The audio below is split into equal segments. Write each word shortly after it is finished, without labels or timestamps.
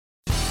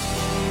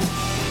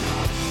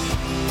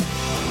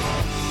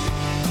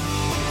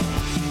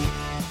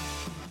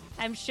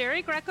I'm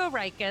Sherry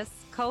Greco-Rikis,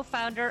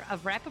 co-founder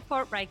of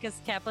Rappaport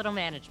Rikis Capital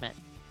Management.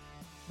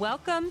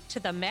 Welcome to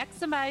the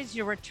Maximize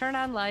Your Return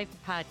on Life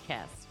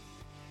podcast.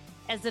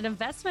 As an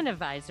investment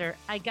advisor,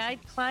 I guide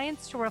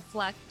clients to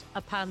reflect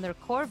upon their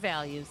core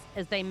values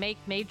as they make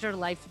major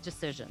life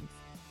decisions.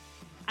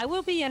 I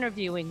will be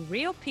interviewing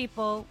real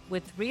people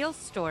with real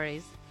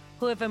stories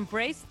who have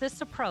embraced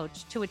this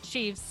approach to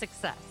achieve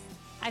success.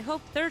 I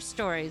hope their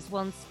stories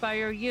will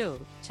inspire you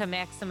to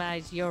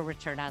maximize your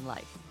return on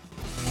life.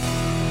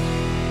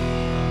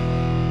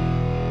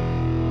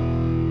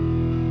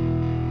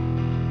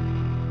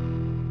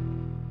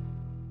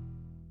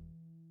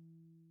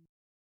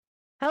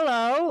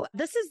 Hello.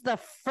 This is the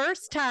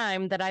first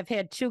time that I've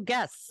had two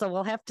guests, so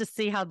we'll have to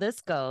see how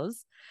this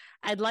goes.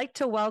 I'd like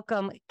to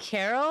welcome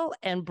Carol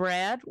and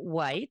Brad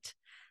White.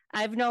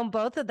 I've known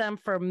both of them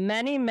for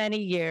many,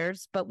 many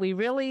years, but we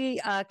really,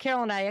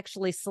 Carol and I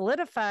actually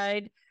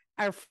solidified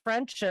our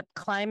friendship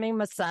climbing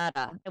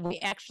Masada, and we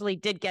actually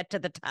did get to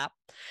the top.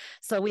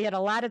 So we had a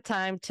lot of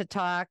time to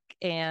talk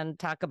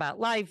about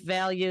life,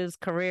 values,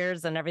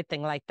 careers, and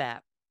everything like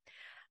that.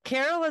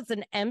 Carol is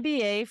an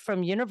MBA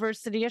from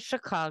University of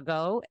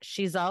Chicago.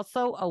 She's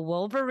also a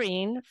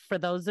Wolverine. For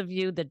those of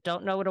you that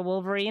don't know what a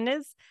Wolverine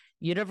is,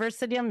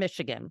 University of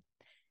Michigan.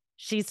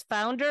 She's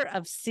founder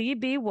of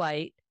CB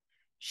White.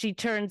 She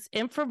turns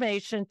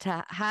information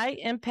to high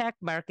impact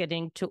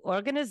marketing to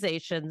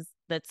organizations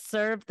that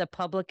serve the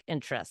public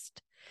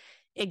interest.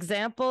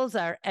 Examples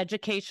are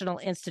educational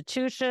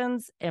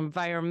institutions,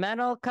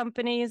 environmental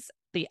companies,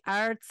 the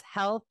arts,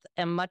 health,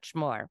 and much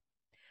more.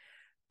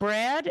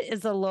 Brad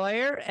is a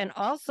lawyer and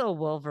also a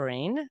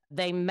Wolverine.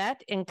 They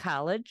met in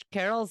college.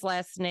 Carol's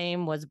last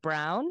name was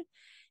Brown,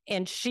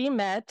 and she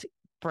met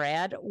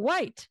Brad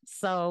White.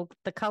 So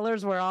the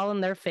colors were all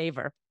in their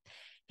favor.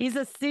 He's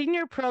a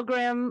senior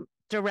program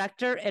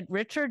director at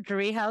Richard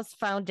Driehaus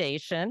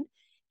Foundation.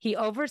 He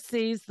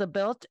oversees the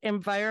Built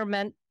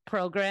Environment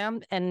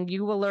program, and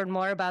you will learn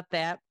more about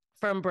that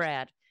from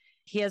Brad.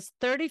 He has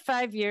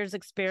 35 years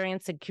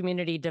experience in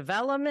community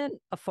development,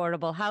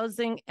 affordable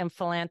housing, and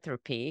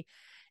philanthropy.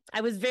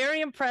 I was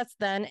very impressed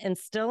then and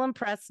still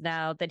impressed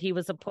now that he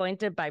was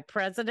appointed by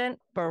President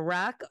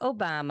Barack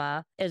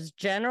Obama as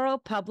General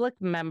Public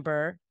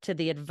Member to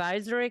the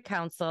Advisory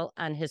Council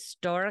on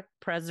Historic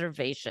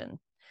Preservation.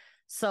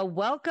 So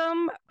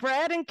welcome,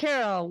 Brad and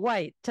Carol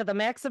White, to the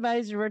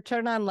Maximize Your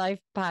Return on Life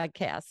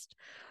podcast.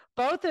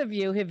 Both of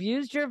you have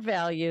used your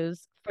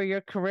values for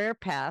your career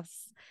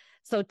paths.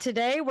 So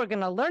today we're going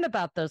to learn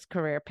about those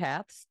career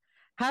paths,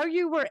 how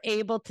you were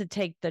able to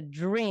take the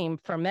dream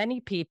for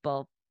many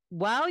people.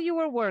 While you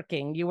were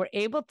working, you were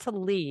able to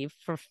leave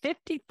for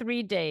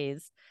 53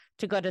 days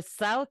to go to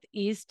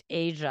Southeast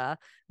Asia.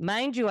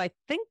 Mind you, I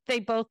think they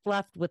both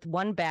left with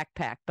one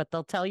backpack, but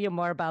they'll tell you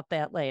more about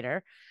that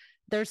later.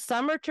 Their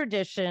summer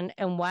tradition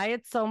and why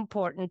it's so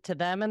important to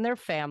them and their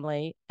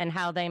family and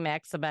how they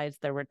maximize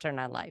their return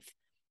on life.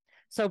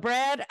 So,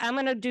 Brad, I'm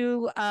going to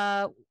do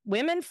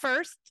women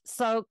first.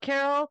 So,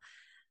 Carol,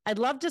 I'd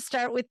love to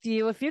start with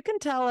you. If you can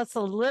tell us a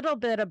little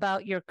bit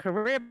about your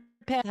career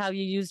path, how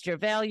you used your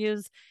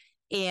values,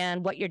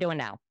 and what you're doing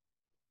now.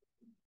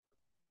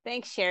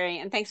 Thanks, Sherry,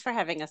 and thanks for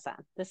having us on.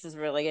 This is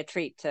really a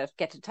treat to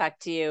get to talk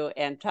to you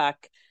and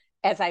talk.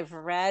 As I've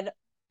read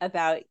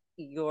about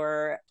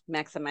your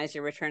Maximize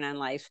Your Return on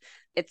Life,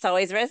 it's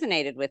always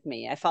resonated with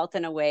me. I felt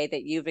in a way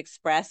that you've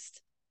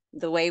expressed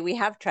the way we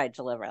have tried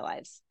to live our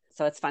lives.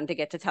 So it's fun to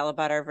get to tell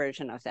about our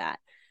version of that.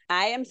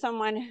 I am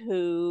someone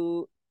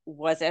who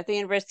was at the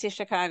University of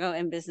Chicago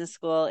in business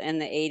school in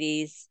the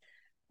 80s,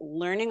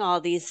 learning all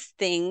these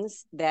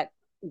things that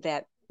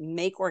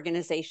make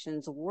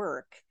organizations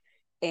work.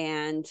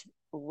 And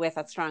with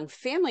a strong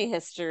family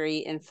history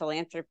in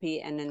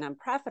philanthropy and in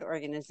nonprofit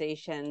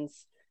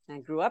organizations, and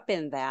I grew up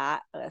in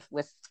that,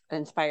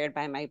 inspired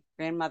by my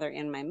grandmother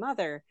and my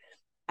mother,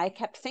 I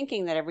kept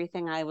thinking that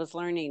everything I was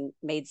learning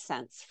made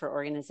sense for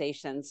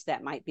organizations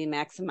that might be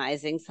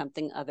maximizing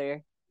something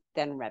other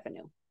than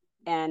revenue.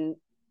 And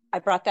I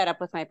brought that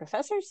up with my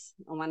professors,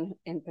 one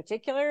in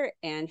particular,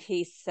 and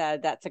he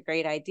said, that's a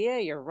great idea.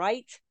 You're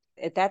right.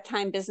 At that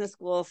time, business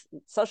schools,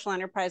 social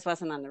enterprise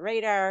wasn't on the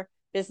radar.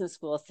 Business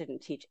schools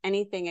didn't teach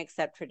anything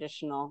except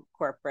traditional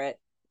corporate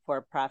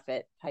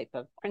for-profit type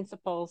of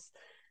principles.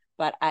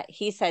 But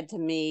he said to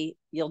me,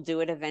 you'll do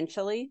it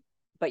eventually,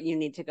 but you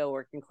need to go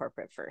work in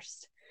corporate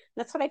first.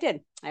 And that's what I did.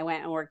 I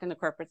went and worked in the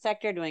corporate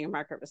sector doing a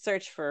market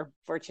research for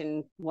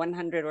Fortune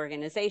 100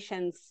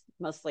 organizations,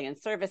 mostly in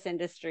service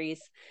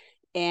industries.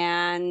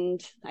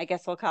 And I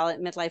guess we'll call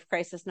it midlife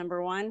crisis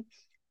number one.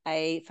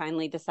 I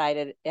finally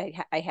decided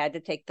I had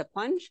to take the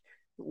plunge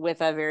with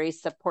a very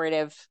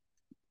supportive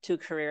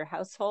two-career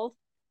household.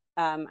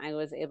 I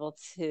was able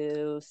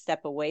to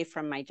step away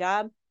from my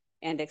job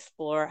and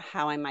explore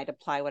how I might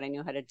apply what I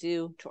knew how to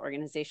do to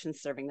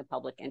organizations serving the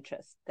public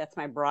interest. That's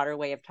my broader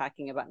way of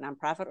talking about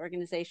nonprofit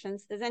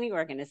organizations. As any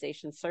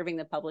organization serving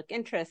the public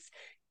interest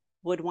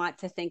would want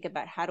to think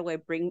about, how do I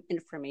bring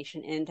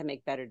information in to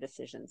make better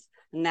decisions?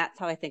 And that's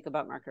how I think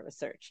about market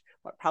research.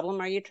 What problem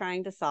are you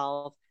trying to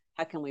solve?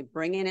 How can we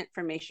bring in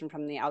information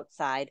from the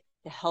outside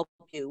to help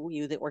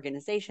you, the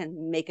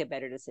organization, make a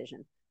better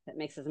decision that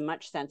makes as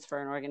much sense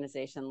for an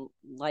organization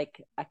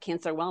like a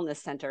cancer wellness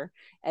center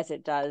as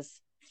it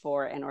does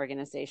for an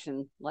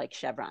organization like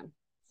Chevron.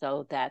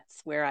 So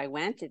that's where I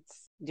went.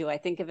 Do I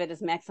think of it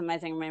as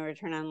maximizing my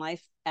return on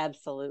life?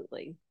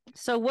 Absolutely.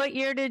 So what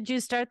year did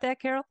you start that,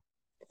 Carol?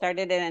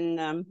 Started in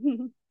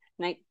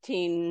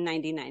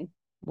 1999.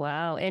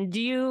 Wow. And do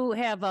you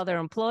have other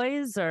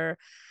employees, or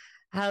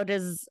how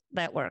does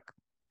that work?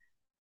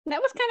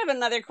 That was kind of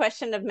another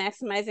question of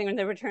maximizing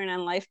the return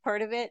on life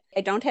part of it.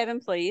 I don't have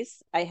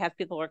employees. I have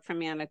people work for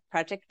me on a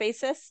project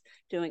basis,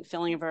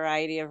 filling a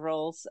variety of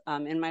roles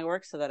in my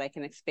work so that I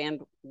can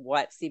expand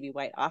what CB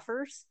White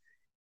offers.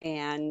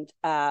 And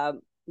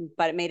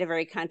but it made a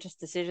very conscious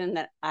decision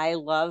that I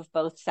love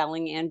both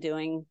selling and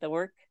doing the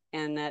work,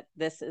 and that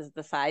this is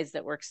the size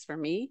that works for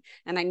me.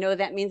 And I know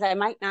that means I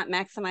might not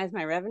maximize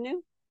my revenue,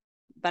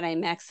 but I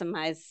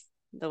maximize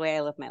the way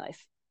I live my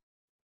life.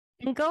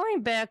 And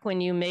going back when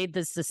you made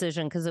this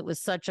decision, because it was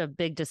such a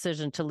big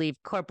decision to leave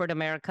corporate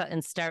America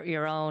and start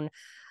your own,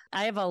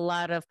 I have a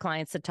lot of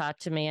clients that talk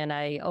to me, and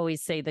I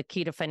always say the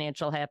key to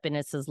financial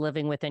happiness is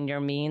living within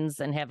your means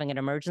and having an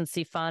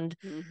emergency fund.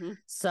 Mm-hmm.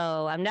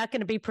 So I'm not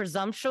going to be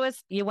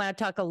presumptuous. You want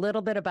to talk a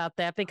little bit about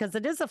that, because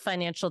it is a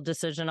financial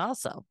decision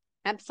also.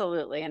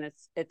 Absolutely. And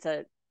it's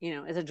a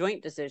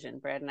joint decision.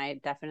 Brad and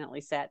I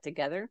definitely sat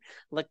together,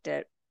 looked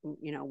at,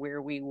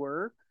 where we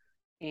were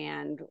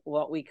and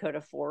what we could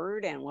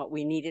afford and what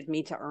we needed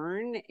me to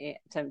earn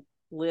to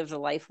live the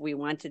life we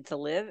wanted to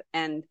live.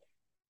 And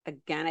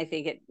again, I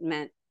think it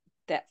meant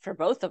that for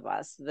both of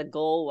us, the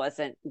goal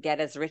wasn't get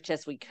as rich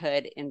as we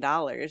could in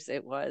dollars.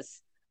 It was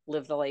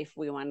live the life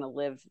we want to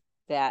live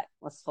that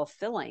was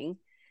fulfilling.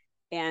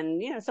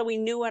 And, so we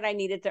knew what I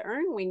needed to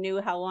earn. We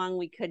knew how long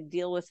we could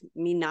deal with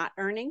me not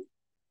earning.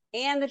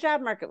 And the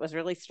job market was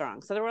really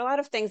strong. So there were a lot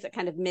of things that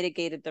kind of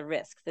mitigated the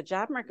risk. The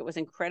job market was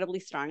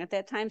incredibly strong at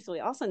that time. So we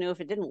also knew if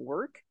it didn't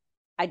work,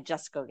 I'd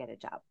just go get a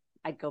job.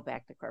 I'd go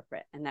back to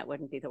corporate, and that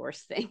wouldn't be the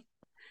worst thing.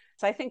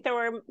 So I think there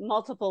were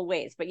multiple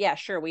ways. But yeah,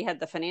 sure, we had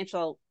the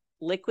financial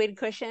liquid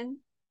cushion,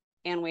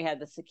 and we had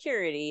the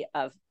security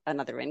of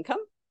another income.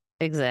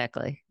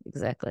 Exactly.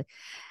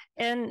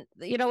 And,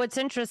 what's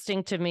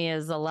interesting to me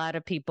is a lot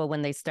of people,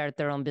 when they start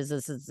their own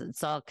businesses,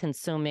 it's all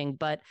consuming.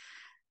 But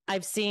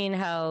I've seen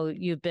how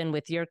you've been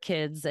with your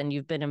kids and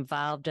you've been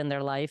involved in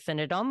their life. And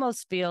it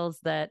almost feels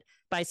that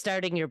by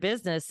starting your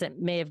business, it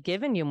may have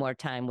given you more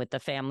time with the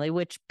family,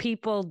 which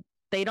people,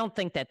 they don't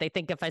think that. They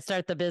think if I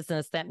start the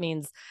business, that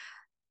means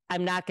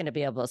I'm not going to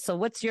be able. So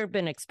what's your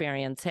been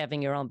experience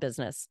having your own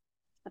business?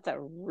 That's a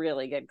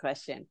really good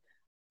question.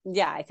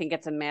 Yeah, I think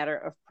it's a matter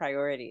of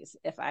priorities.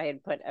 If I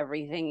had put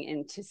everything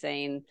into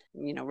saying,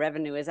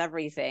 revenue is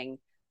everything,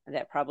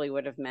 that probably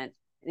would have meant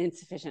an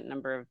insufficient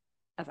number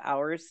of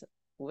hours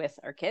with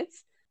our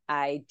kids.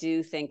 I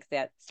do think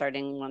that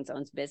starting one's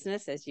own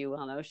business, as you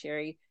well know,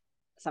 Sherry,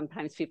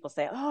 sometimes people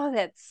say, oh,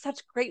 that's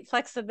such great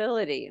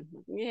flexibility.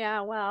 Yeah,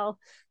 well,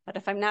 but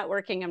if I'm not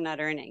working, I'm not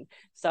earning.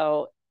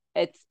 So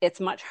it's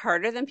much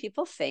harder than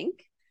people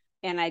think.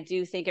 And I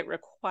do think it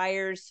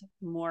requires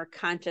more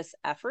conscious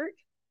effort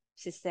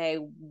to say,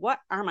 what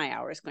are my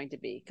hours going to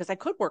be? Because I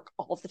could work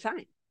all the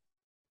time.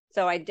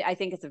 So I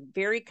think it's a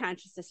very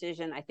conscious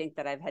decision. I think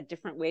that I've had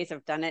different ways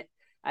I've done it.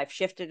 I've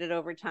shifted it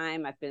over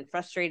time. I've been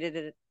frustrated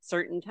at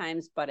certain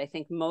times, but I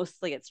think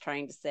mostly it's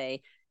trying to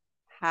say,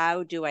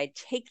 how do I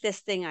take this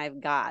thing I've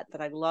got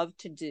that I love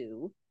to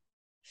do,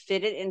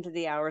 fit it into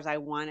the hours I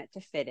want it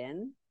to fit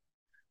in,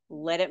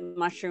 let it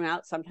mushroom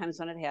out sometimes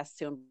when it has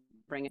to, and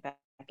bring it back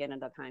in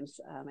at other times.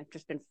 I've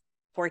just been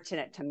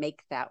fortunate to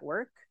make that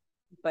work,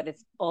 but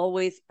it's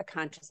always a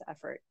conscious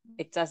effort.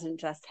 It doesn't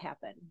just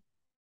happen.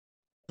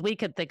 We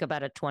could think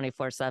about it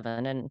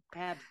 24/7. And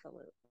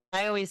absolutely.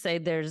 I always say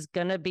there's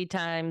going to be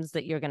times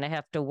that you're going to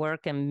have to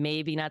work and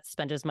maybe not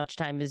spend as much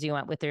time as you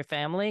want with your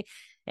family.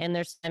 And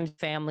there's times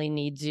family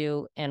needs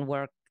you and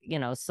work,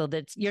 so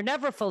that you're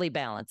never fully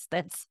balanced.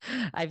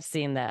 I've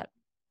seen that.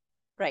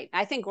 Right.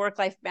 I think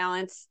work-life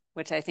balance,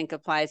 which I think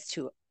applies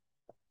to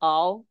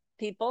all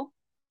people,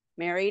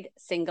 married,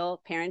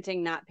 single,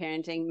 parenting, not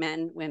parenting,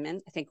 men,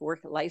 women. I think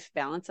work-life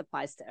balance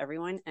applies to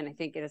everyone. And I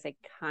think it is a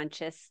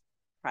conscious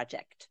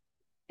project.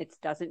 It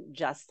doesn't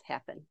just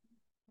happen.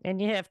 And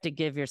you have to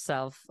give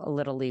yourself a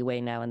little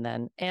leeway now and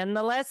then. And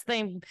the last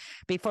thing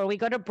before we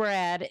go to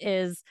Brad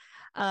is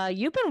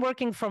you've been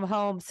working from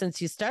home since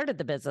you started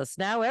the business.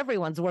 Now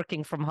everyone's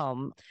working from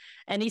home.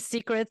 Any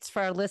secrets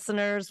for our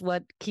listeners?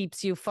 What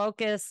keeps you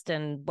focused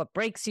and what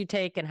breaks you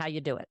take and how you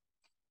do it?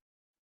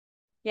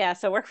 Yeah,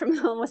 so work from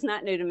home was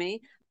not new to me.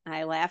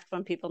 I laughed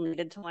when people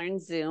needed to learn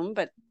Zoom,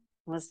 but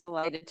was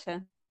delighted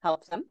to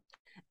help them.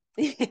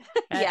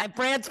 Yeah,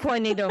 Brad's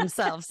pointing to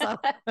himself, so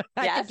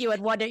I think you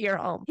had one at your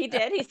home. He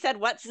did. He said,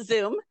 "What's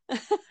Zoom?"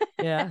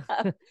 Yeah.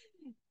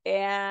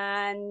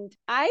 And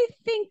I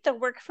think the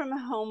work from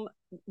home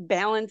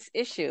balance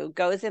issue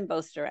goes in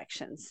both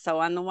directions. So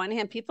on the one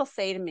hand, people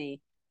say to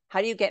me, "How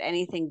do you get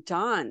anything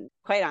done?"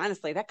 Quite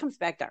honestly, that comes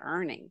back to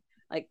earning.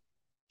 Like,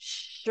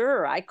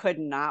 sure, I could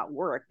not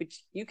work, but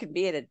you could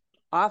be at an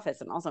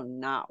office and also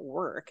not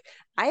work.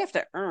 I have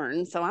to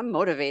earn, so I'm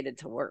motivated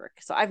to work.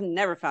 So I've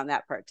never found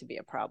that part to be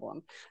a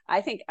problem. I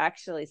think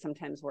actually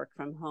sometimes work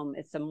from home,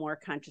 it's a more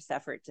conscious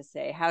effort to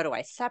say, how do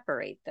I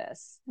separate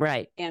this?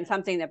 Right. And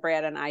something that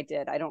Brad and I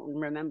did, I don't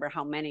remember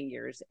how many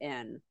years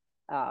in,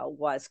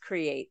 was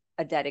create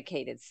a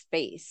dedicated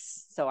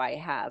space. So I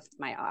have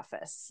my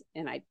office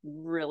and I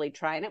really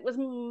try. And it was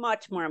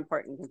much more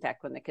important, in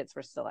fact, when the kids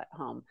were still at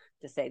home,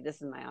 to say,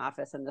 this is my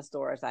office and this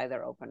door is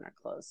either open or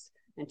closed,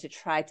 and to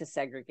try to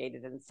segregate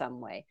it in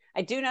some way.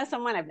 I do know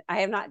someone,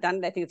 I have not done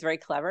it, I think it's very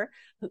clever,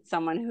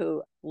 someone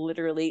who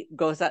literally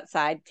goes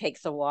outside,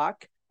 takes a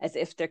walk as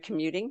if they're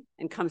commuting,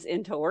 and comes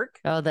into work.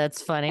 Oh,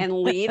 that's funny. And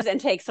leaves and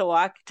takes a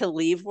walk to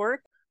leave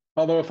work.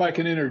 Although, if I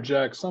can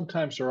interject,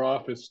 sometimes our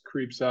office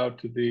creeps out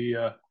to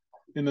the,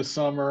 in the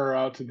summer,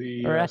 out to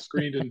the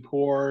screened-in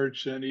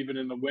porch, and even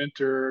in the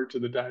winter to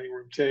the dining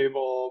room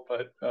table.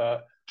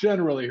 But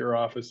generally, her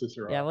office is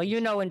her office. Yeah, well,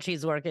 you know when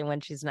she's working,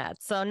 when she's not.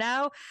 So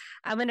now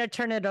I'm going to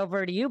turn it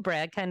over to you,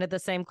 Brad. Kind of the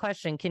same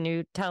question. Can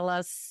you tell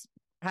us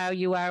how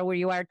you are where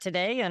you are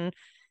today and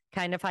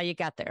kind of how you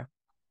got there?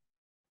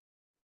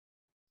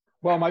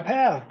 Well, my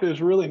path is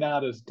really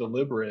not as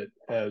deliberate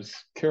as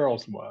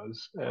Carol's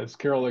was. As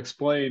Carol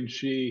explained,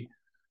 she,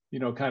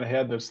 kind of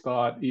had this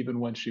thought even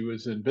when she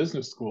was in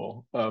business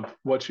school of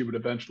what she would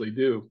eventually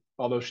do,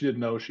 although she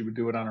didn't know she would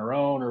do it on her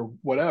own or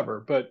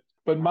whatever. But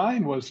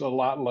mine was a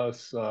lot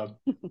less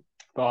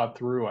thought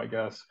through, I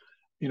guess.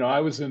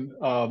 I was in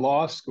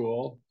law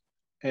school,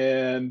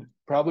 and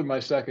probably my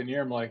second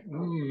year, I'm like,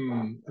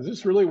 is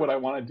this really what I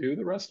want to do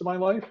the rest of my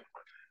life?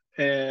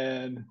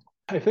 And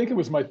I think it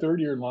was my third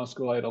year in law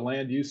school. I had a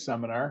land use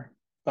seminar,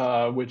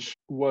 which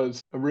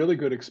was a really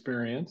good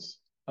experience.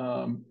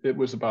 It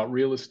was about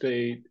real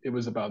estate. It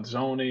was about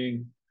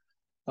zoning.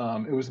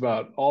 It was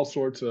about all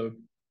sorts of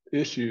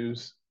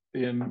issues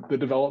in the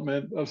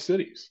development of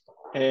cities.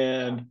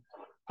 And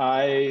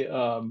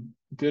I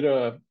did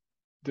a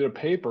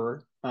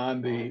paper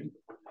on the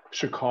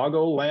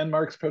Chicago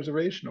Landmarks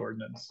Preservation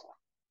Ordinance.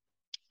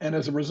 And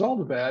as a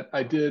result of that,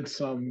 I did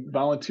some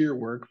volunteer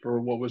work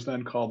for what was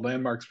then called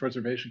Landmarks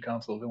Preservation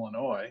Council of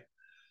Illinois.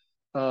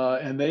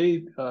 And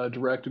they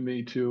directed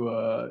me to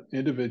an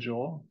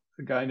individual,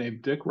 a guy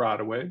named Dick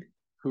Rodewig,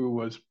 who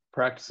was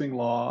practicing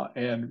law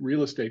and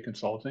real estate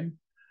consulting.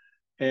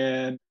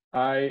 And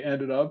I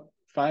ended up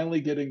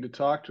finally getting to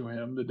talk to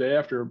him the day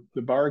after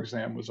the bar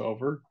exam was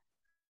over.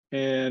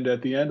 And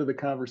at the end of the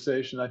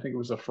conversation, I think it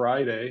was a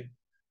Friday,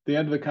 the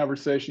end of the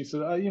conversation, he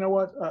said, you know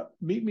what,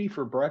 meet me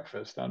for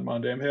breakfast on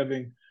Monday. I'm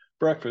having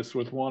breakfast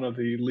with one of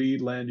the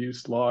lead land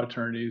use law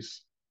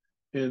attorneys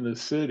in the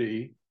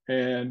city,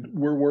 and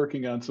we're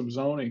working on some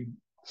zoning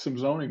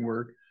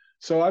work.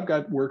 So I've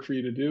got work for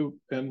you to do,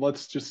 and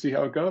let's just see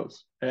how it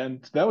goes.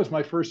 And that was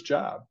my first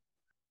job,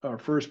 or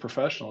first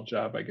professional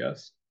job, I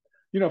guess.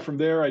 From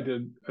there, I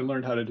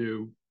learned how to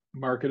do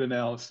market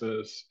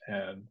analysis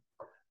and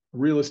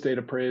real estate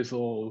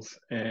appraisals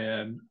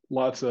and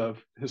lots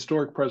of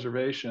historic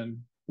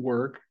preservation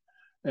work.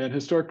 And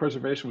historic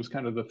preservation was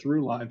kind of the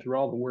through line through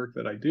all the work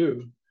that I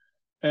do.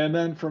 And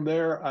then from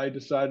there, I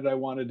decided I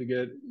wanted to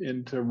get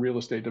into real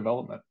estate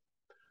development,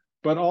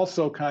 but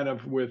also kind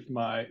of with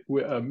my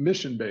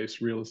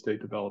mission-based real estate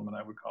development,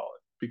 I would call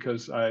it,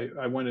 because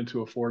I went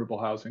into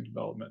affordable housing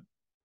development.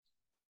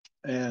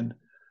 And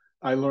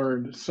I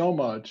learned so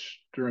much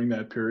during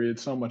that period,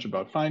 so much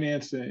about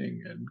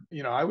financing. And,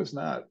 I was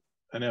not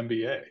an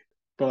MBA,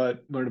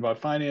 but learned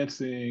about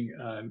financing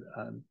and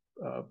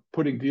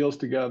putting deals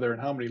together and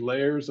how many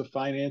layers of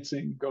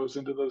financing goes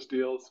into those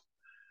deals.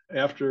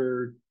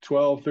 After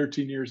 12,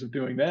 13 years of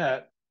doing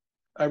that,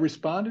 I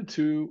responded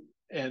to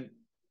an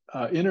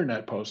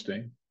internet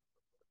posting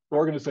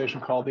organization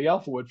called the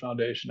Alphawood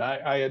Foundation.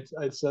 I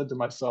had said to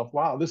myself,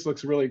 wow, this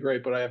looks really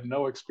great, but I have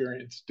no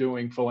experience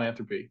doing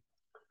philanthropy.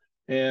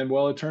 And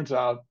well, it turns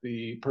out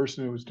the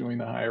person who was doing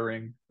the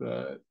hiring,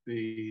 the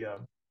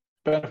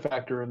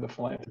benefactor in the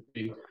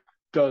philanthropy,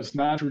 does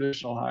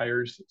non-traditional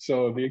hires.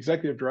 So the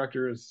executive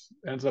director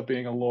ends up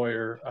being a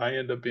lawyer. I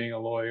end up being a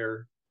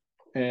lawyer.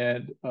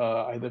 And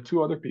I had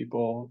two other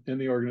people in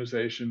the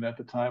organization at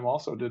the time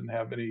also didn't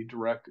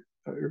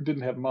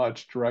have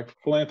much direct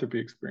philanthropy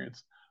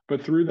experience.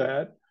 But through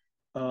that,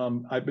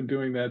 I've been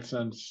doing that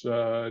since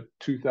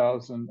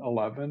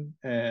 2011.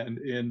 And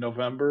in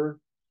November,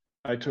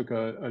 I took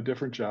a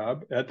different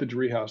job at the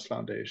Driehaus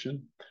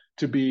Foundation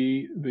to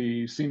be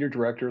the senior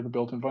director of the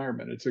built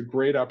environment. It's a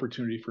great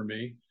opportunity for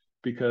me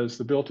because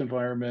the built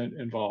environment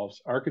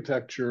involves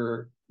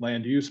architecture,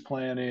 land use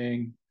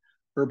planning,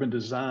 urban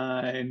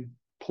design,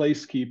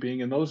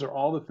 placekeeping, and those are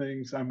all the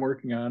things I'm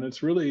working on.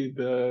 It's really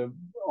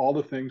all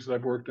the things that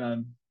I've worked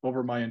on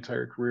over my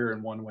entire career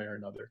in one way or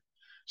another.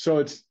 So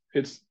it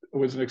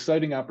was an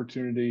exciting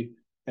opportunity,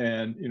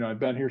 and I've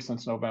been here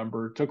since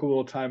November. Took a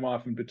little time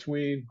off in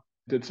between,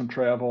 did some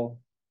travel.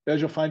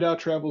 As you'll find out,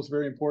 travel is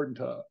very important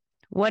to us.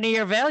 One of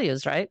your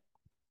values, right?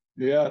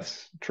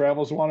 Yes,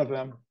 travel is one of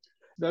them.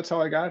 That's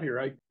how I got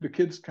here. The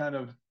kids kind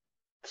of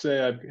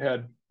say I've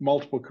had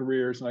multiple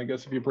careers, and I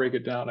guess if you break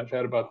it down, I've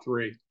had about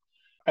three.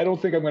 I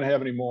don't think I'm going to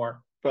have any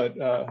more, but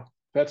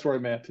that's where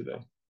I'm at today.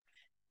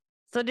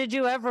 So did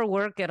you ever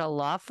work at a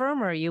law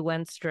firm or you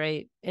went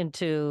straight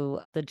into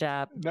the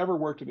job? Never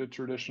worked at a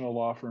traditional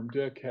law firm.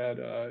 Dick had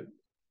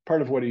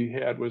part of what he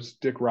had was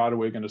Dick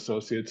Rodewig and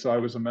Associates. So I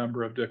was a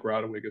member of Dick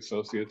Rodewig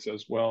Associates,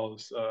 as well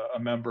as a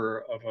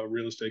member of a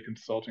real estate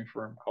consulting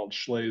firm called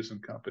Schlaze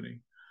and Company.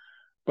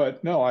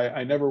 But no,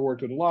 I never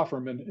worked at a law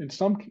firm, and in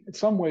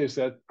some ways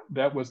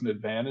that was an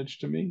advantage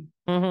to me.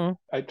 Mm-hmm.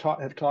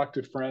 Have talked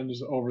to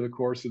friends over the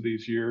course of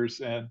these years,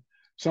 and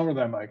some of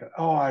them like,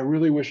 oh, I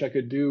really wish I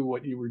could do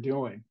what you were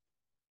doing.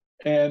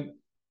 And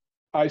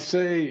I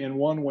say in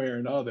one way or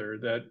another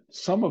that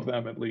some of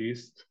them, at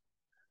least,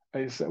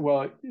 I said,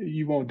 well,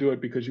 you won't do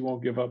it because you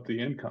won't give up the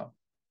income.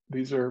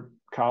 These are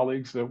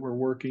colleagues that were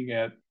working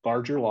at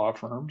larger law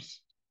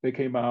firms. They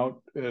came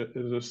out at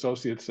an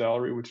associate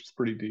salary, which is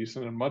pretty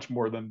decent and much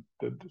more than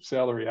the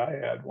salary I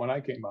had when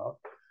I came out.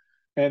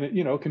 And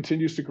it,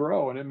 continues to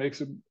grow, and it makes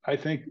it, I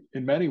think,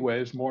 in many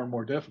ways, more and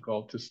more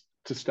difficult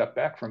to step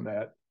back from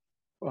that,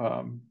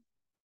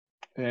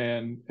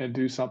 and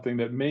do something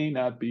that may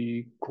not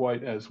be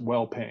quite as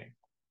well paying.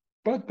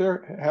 But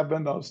there have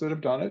been those that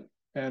have done it,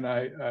 and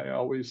I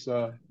always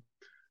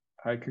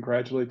I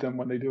congratulate them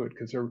when they do it,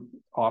 because they're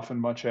often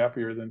much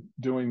happier than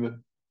doing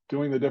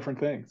the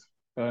different things.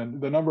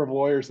 And the number of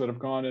lawyers that have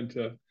gone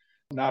into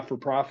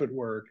not-for-profit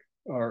work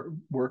or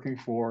working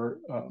for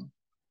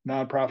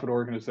nonprofit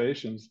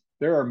organizations,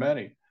 there are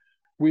many.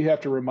 We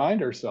have to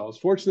remind ourselves,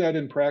 fortunately I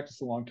didn't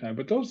practice a long time,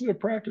 but those that have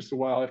practiced a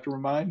while have to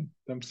remind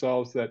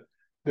themselves that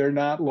they're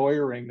not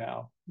lawyering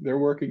now. They're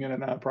working in a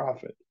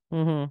nonprofit.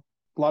 Mm-hmm.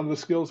 A lot of the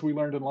skills we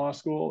learned in law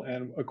school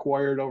and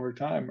acquired over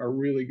time are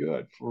really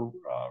good for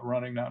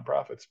running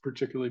nonprofits,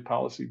 particularly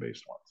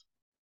policy-based ones.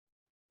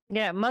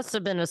 Yeah, it must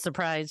have been a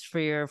surprise for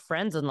your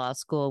friends in law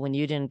school when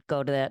you didn't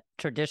go to that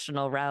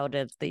traditional route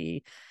at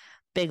the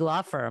big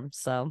law firm.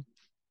 So,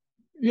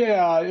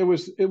 yeah, it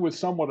was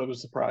somewhat of a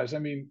surprise. I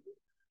mean,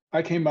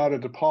 I came out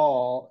of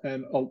DePaul,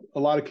 and a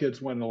lot of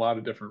kids went in a lot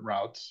of different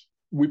routes.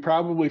 We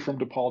probably from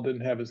DePaul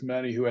didn't have as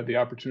many who had the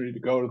opportunity to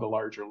go to the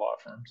larger law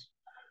firms,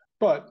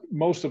 but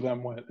most of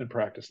them went and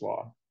practiced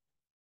law.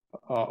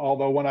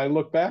 Although when I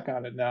look back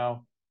on it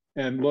now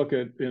and look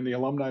at in the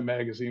alumni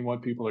magazine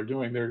what people are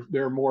doing,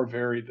 they're more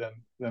varied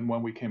than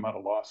when we came out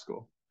of law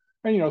school.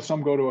 And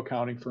some go to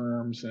accounting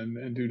firms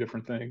and do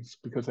different things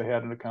because they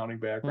had an accounting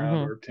background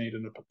mm-hmm. or obtained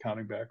an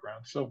accounting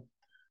background. So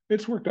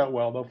it's worked out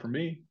well though for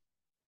me.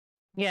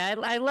 Yeah,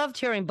 I loved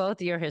hearing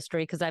both of your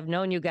history because I've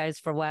known you guys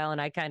for a while, and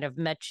I kind of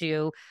met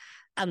you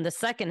on the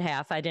second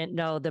half. I didn't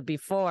know the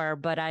before,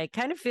 but I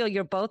kind of feel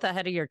you're both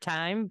ahead of your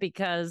time,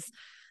 because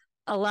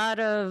a lot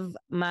of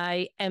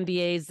my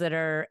MBAs that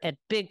are at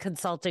big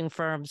consulting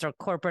firms or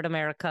corporate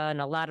America,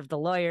 and a lot of the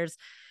lawyers,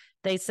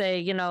 they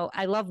say,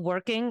 I love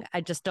working.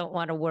 I just don't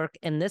want to work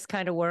in this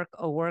kind of work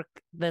or work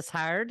this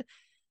hard.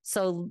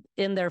 So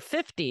in their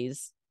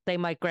 50s, they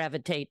might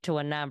gravitate to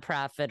a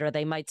nonprofit, or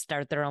they might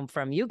start their own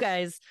firm. You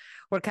guys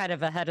were kind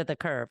of ahead of the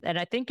curve. And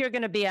I think you're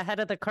going to be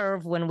ahead of the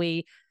curve when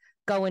we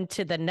go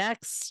into the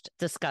next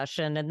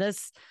discussion. And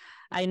this,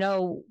 I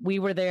know we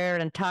were there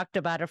and talked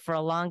about it for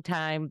a long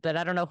time, but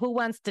I don't know who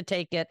wants to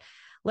take it.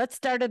 Let's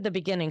start at the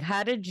beginning.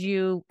 How did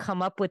you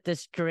come up with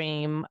this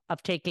dream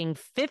of taking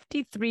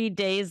 53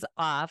 days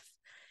off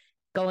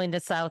going to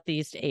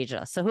Southeast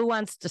Asia? So who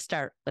wants to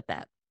start with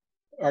that?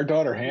 Our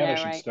daughter Hannah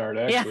should start,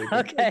 actually. Yeah,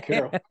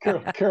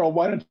 okay. Carol,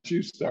 why don't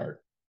you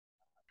start?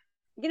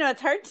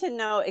 It's hard to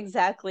know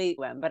exactly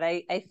when, but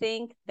I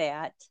think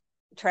that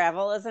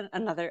travel is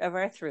another of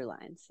our through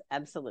lines.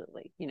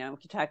 Absolutely. We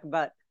could talk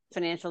about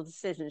financial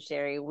decisions,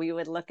 Sherry. We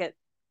would look at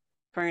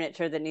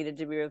furniture that needed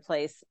to be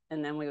replaced,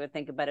 and then we would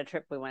think about a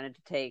trip we wanted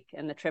to take,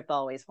 and the trip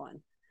always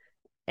won.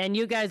 And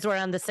you guys were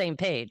on the same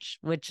page,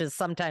 which is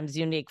sometimes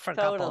unique for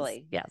couples.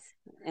 Yes.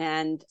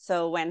 And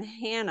so when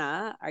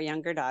Hannah, our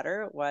younger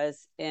daughter,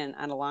 was on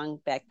a long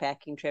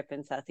backpacking trip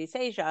in Southeast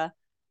Asia,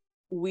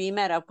 we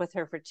met up with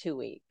her for 2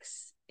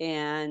 weeks,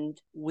 and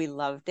we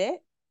loved it.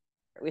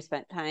 We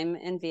spent time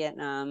in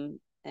Vietnam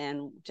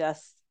and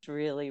just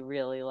really,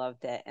 really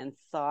loved it, and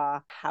saw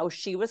how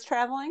she was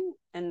traveling.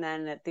 And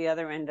then at the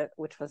other end,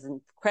 which was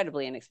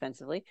incredibly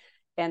inexpensively,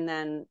 and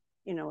then,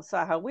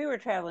 saw how we were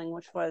traveling,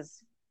 which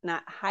was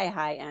not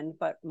high end,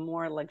 but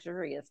more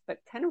luxurious, but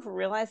kind of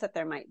realized that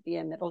there might be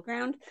a middle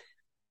ground.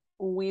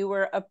 We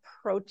were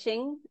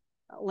approaching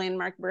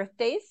landmark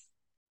birthdays.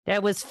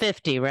 That was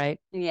 50,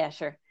 right? Yeah,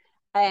 sure.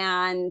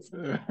 And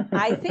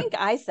I think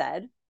I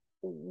said,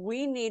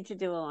 we need to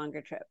do a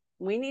longer trip.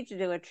 We need to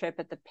do a trip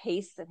at the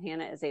pace that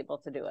Hannah is able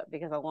to do it,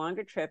 because a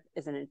longer trip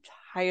is an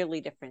entirely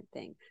different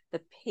thing.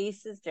 The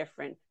pace is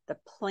different. The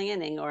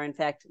planning, or in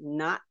fact,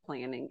 not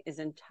planning, is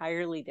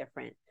entirely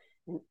different.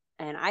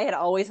 And I had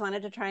always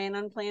wanted to try an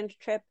unplanned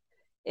trip.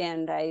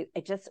 And I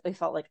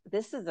felt like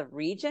this is a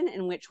region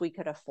in which we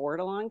could afford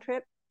a long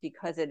trip,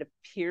 because it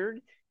appeared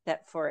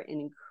that for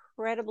an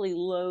incredibly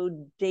low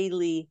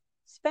daily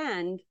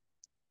spend,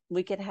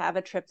 we could have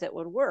a trip that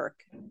would work.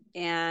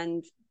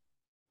 And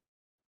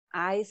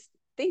I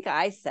think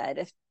I said,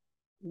 if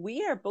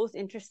we are both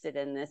interested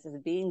in this as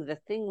being the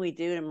thing we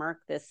do to mark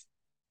this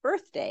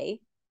birthday,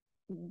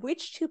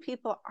 which two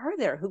people are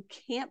there who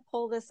can't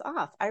pull this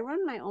off? I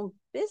run my own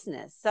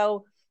business,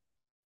 so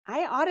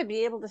I ought to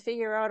be able to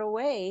figure out a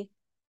way,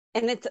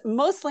 and it's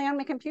mostly on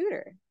my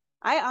computer.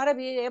 I ought to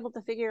be able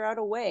to figure out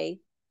a way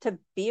to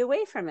be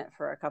away from it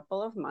for a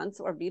couple of months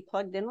or be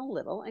plugged in a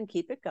little and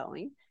keep it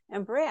going.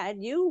 And Brad,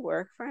 you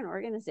work for an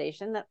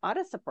organization that ought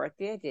to support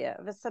the idea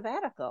of a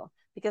sabbatical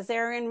because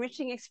there are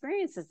enriching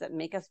experiences that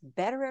make us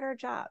better at our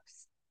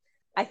jobs.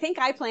 I think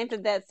I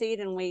planted that seed,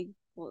 and we,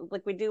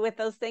 like we do with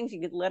those things, you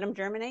could let them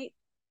germinate.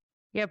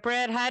 Yeah,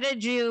 Brad, how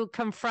did you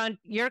confront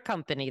your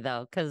company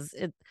though? Because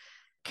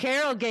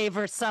Carol gave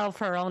herself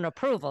her own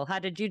approval. How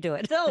did you do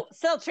it?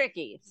 Still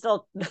tricky.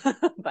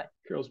 But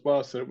Carol's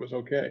boss said it was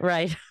okay.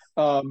 Right.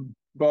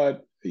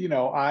 But you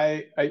know,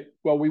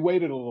 well, we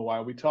waited a little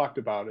while. We talked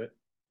about it.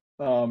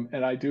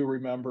 And I do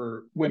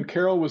remember when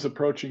Carol was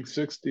approaching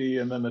 60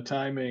 and then the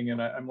timing,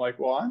 and I'm like,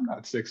 well, I'm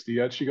not 60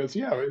 yet. She goes,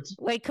 yeah, it's.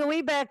 Wait, can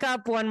we back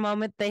up one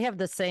moment? They have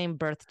the same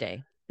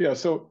birthday. Yeah.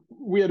 So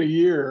we had a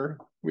year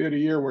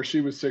where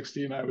she was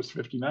 60 and I was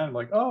 59. I'm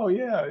like, oh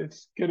yeah,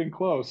 it's getting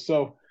close.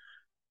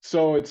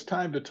 So it's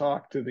time to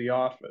talk to the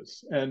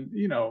office. And,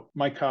 you know,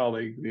 my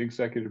colleague, the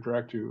executive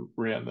director who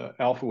ran the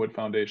Alphawood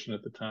Foundation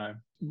at the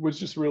time, was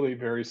just really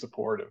very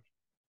supportive.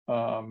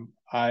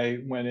 I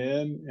went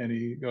in and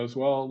he goes,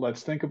 well,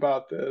 let's think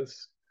about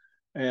this.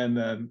 And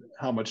then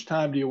how much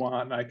time do you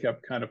want? And I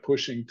kept kind of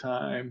pushing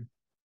time.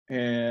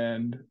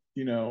 And,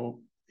 you know,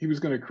 he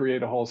was going to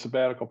create a whole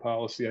sabbatical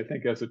policy. I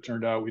think as it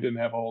turned out, we didn't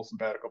have a whole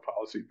sabbatical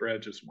policy.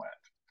 Brad just went.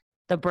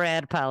 The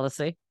Brad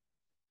policy.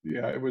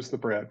 Yeah, it was the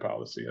Brad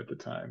policy at the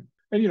time.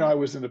 And, you know, I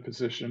was in a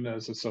position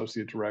as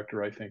associate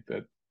director. I think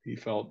that he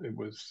felt it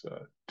was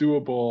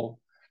doable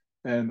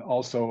and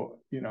also,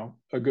 you know,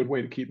 a good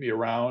way to keep me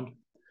around.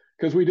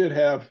 Because we did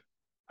have,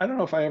 I don't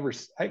know if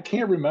I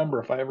can't remember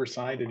if I ever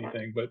signed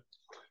anything, but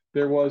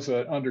there was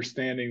an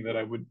understanding that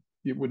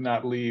it would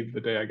not leave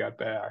the day I got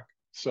back.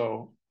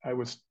 So I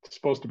was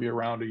supposed to be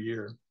around a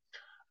year.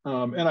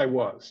 And I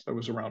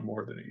was around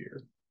more than a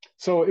year.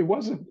 So it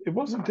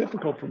wasn't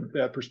difficult from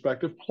that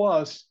perspective.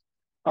 Plus,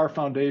 our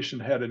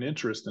foundation had an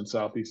interest in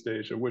Southeast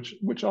Asia,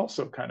 which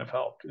also kind of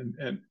helped,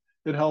 and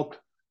it helped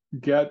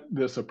get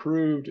this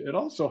approved. It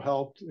also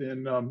helped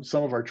in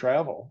some of our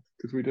travel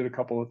because we did a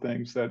couple of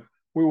things that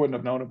we wouldn't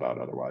have known about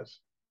otherwise.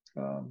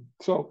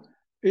 So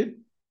it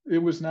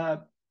was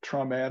not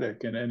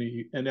traumatic in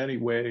any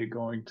way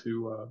going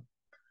to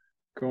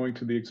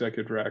the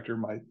executive director,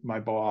 my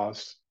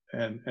boss,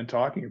 and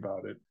talking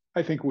about it.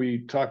 I think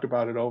we talked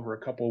about it over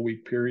a couple of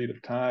week period of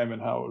time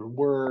and how it would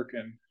work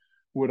and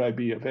would I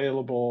be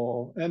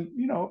available? And,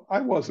 you know,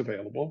 I was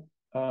available.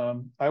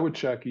 I would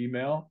check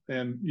email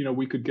and, you know,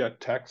 we could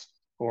get text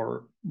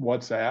or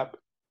WhatsApp.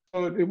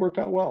 So it worked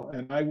out well.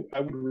 And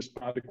I would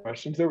respond to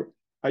questions.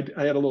 I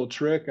had a little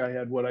trick. I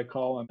had what I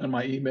call on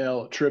my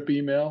email, a trip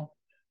email.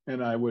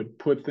 And I would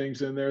put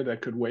things in there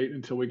that could wait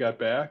until we got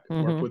back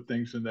or put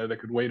things in there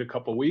that could wait a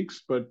couple of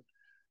weeks. But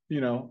you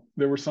know,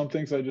 there were some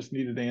things I just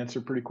needed to answer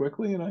pretty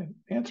quickly, and I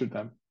answered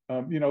them.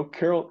 You know,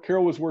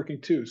 Carol was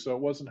working too, so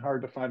it wasn't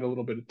hard to find a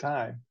little bit of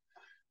time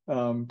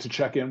to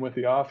check in with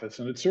the office,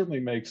 and it certainly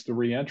makes the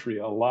reentry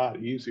a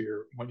lot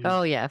easier when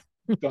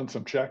you've done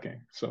some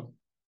checking. So,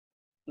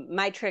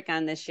 my trick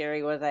on this,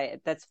 Sherry, was I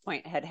at this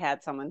point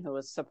had someone who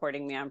was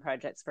supporting me on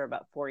projects for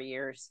about 4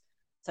 years.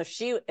 So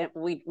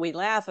we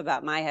laugh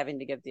about my having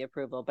to give the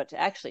approval, but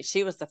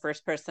she was the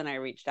first person I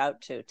reached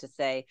out to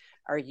say,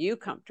 "Are you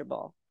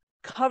comfortable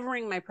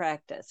covering my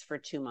practice for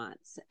 2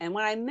 months?" And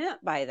what I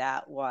meant by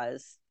that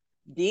was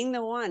being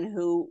the one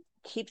who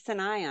keeps an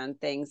eye on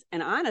things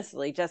and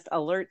honestly just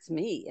alerts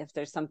me if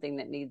there's something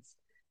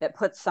that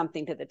puts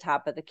something to the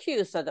top of the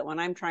queue, so that when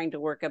I'm trying to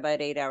work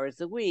about 8 hours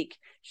a week,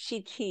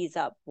 she tees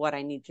up what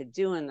I need to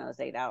do in those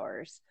 8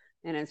 hours.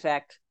 And in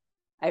fact,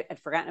 I'd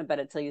forgotten about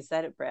it till you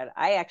said it, Brad.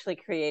 I actually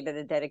created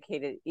a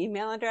dedicated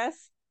email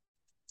address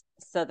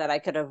so that I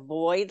could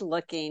avoid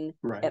looking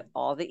at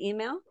all the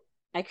email.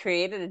 I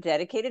created a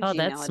dedicated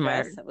Gmail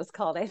address. It was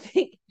called, I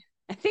think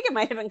it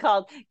might have been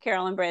called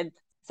Carol and Brad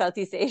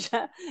Southeast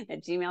Asia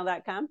at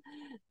gmail.com.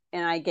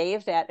 And I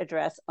gave that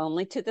address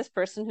only to this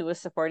person who was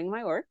supporting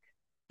my work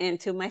and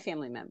to my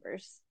family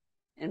members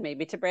and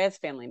maybe to Brad's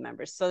family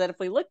members, so that if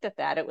we looked at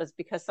that, it was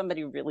because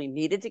somebody really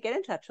needed to get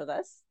in touch with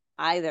us,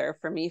 either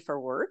for me for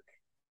work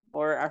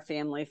or our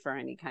family for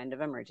any kind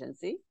of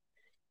emergency.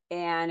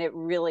 And it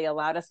really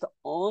allowed us to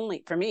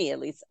only, for me at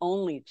least,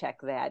 only check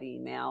that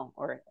email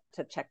or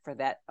to check for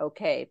that,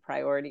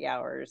 priority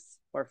hours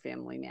or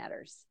family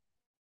matters.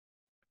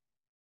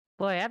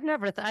 Boy,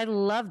 I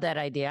love that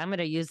idea. I'm going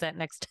to use that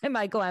next time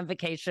I go on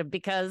vacation,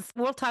 because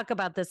we'll talk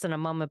about this in a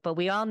moment, but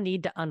we all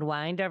need to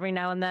unwind every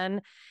now and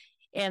then.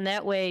 And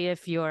that way,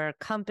 if your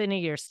company,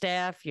 your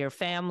staff, your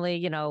family,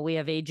 you know, we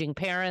have aging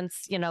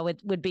parents, you know,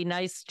 it would be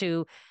nice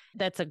to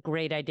That's a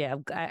great idea.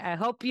 I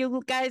hope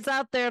you guys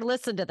out there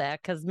listen to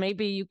that, because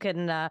maybe you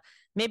can,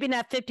 maybe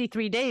not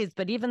 53 days,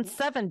 but even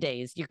 7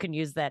 days, you can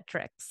use that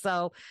trick.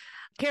 So,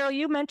 Carol,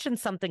 you mentioned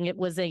something. It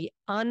was a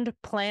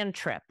unplanned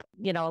trip.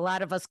 You know, a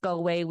lot of us go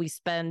away, we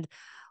spend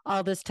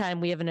all this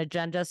time, we have an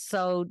agenda.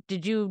 So,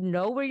 did you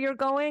know where you're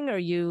going,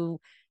 or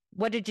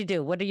what did you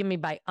do? What do you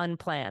mean by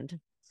unplanned?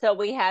 So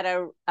we had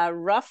a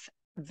rough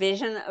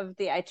vision of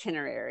the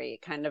itinerary,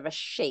 kind of a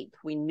shape.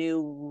 We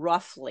knew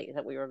roughly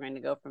that we were going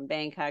to go from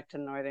Bangkok to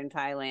northern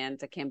Thailand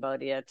to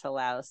Cambodia to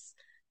Laos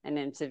and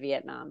into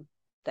Vietnam.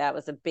 That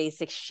was a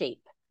basic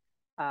shape.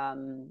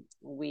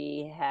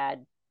 We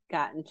had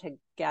gotten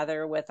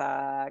together with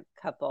a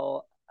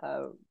couple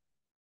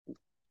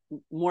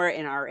more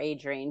in our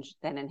age range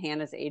than in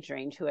Hannah's age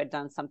range who had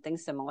done something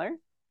similar,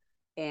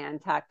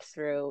 and talked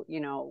through,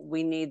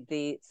 we need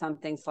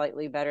something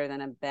slightly better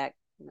than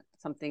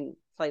something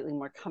slightly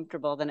more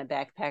comfortable than a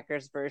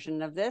backpacker's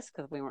version of this,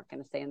 because we weren't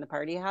going to stay in the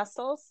party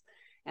hostels.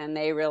 And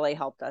they really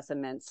helped us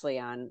immensely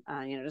on,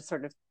 just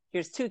sort of,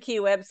 here's 2 key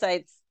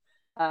websites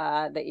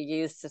that you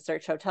use to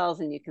search hotels,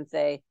 and you can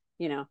say,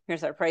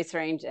 here's our price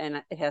range,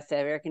 and it has to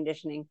have air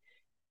conditioning.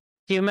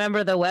 Do you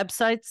remember the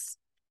websites?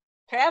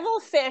 Travel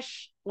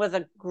Fish was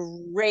a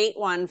great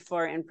one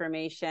for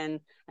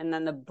information. And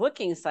then the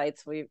booking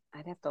sites,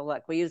 I'd have to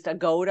look. We used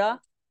Agoda.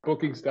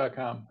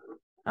 Bookings.com.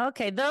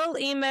 Okay, they'll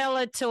email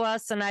it to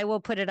us, and I will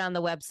put it on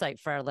the website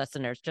for our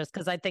listeners, just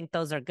because I think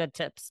those are good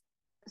tips.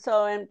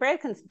 So, and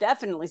Brad can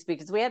definitely speak,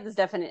 because we had this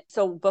definite.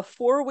 So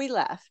before we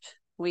left,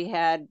 we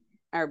had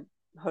our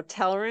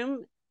hotel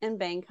room in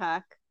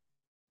Bangkok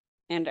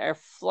and our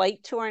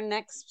flight to our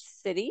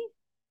next city,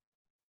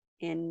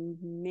 and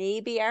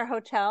maybe our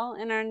hotel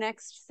in our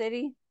next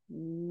city,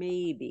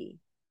 maybe.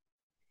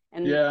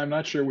 And yeah, I'm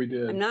not sure we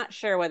did. I'm not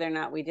sure whether or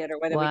not we did, or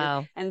whether we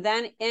did. And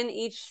then in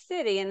each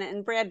city,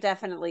 and Brad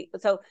definitely,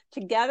 so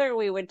together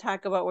we would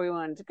talk about where we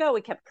wanted to go.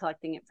 We kept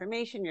collecting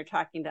information. You're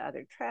talking to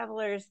other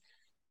travelers.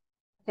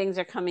 Things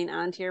are coming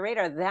onto your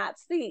radar.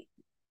 That's the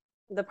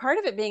part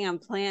of it being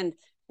unplanned.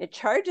 It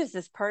charges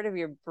this part of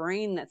your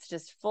brain that's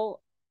just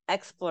full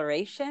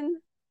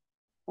exploration.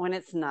 When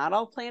it's not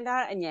all planned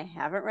out and you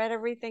haven't read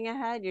everything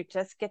ahead, you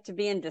just get to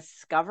be in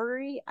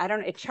discovery.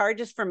 It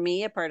charges for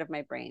me a part of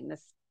my brain,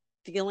 this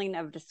feeling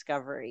of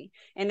discovery,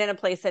 and in a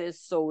place that is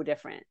so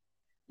different.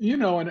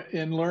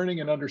 In learning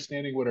and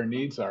understanding what our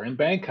needs are. In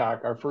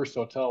Bangkok, our first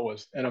hotel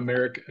was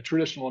a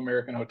traditional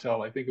American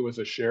hotel. I think it was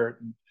a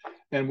Sheraton.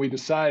 And we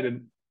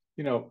decided,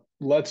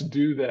 let's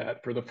do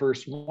that for the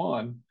first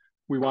one.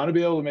 We want to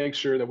be able to make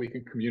sure that we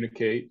can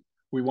communicate.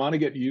 We want to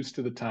get used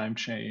to the time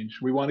change.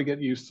 We want to get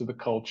used to the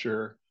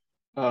culture.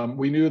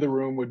 We knew the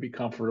room would be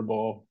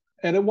comfortable.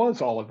 And it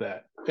was all of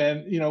that.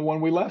 And,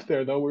 when we left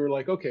there, though, we were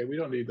like, okay, we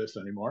don't need this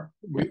anymore.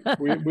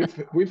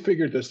 We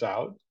figured this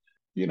out,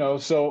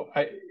 so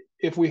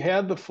if we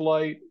had the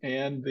flight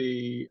and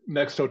the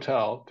next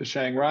hotel to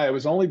Chiang Rai, it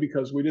was only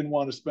because we didn't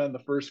want to spend the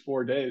first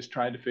 4 days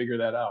trying to figure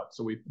that out.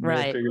 So we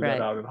figured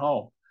that out at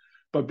home.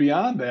 But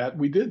beyond that,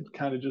 we did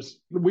kind of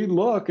we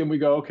look and we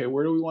go, okay,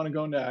 where do we want to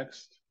go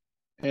next?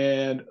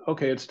 And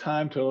okay, it's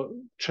time to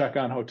check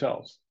on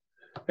hotels.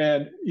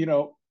 And,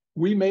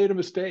 we made a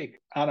mistake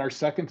on our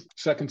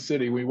second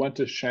city. We went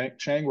to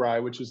Chiang Rai,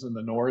 which is in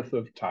the north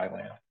of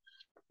Thailand.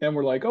 And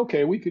we're like,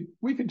 okay, we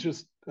could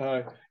just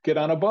get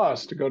on a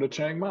bus to go to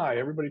Chiang Mai.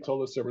 Everybody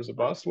told us there was a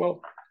bus.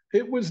 Well,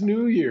 it was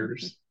New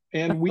Year's,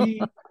 and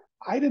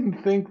I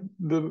didn't think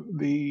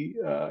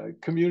the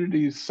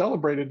communities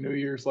celebrated New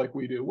Year's like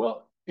we do.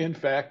 Well, in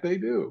fact, they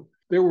do.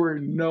 There were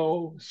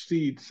no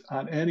seats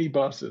on any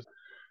buses.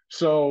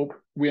 So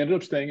we ended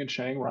up staying in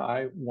Chiang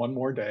Rai one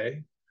more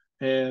day,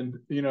 and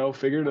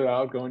figured it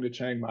out going to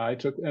Chiang Mai.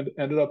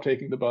 Ended up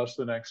taking the bus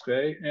the next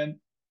day, and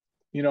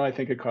I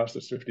think it cost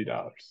us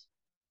 $50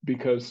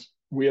 because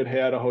we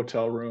had a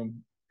hotel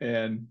room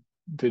and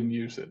didn't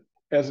use it.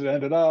 As it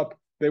ended up,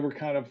 they were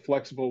kind of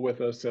flexible with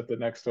us at the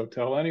next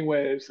hotel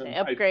anyways. And they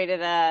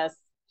upgraded us.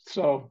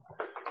 So,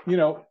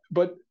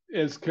 but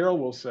as Carol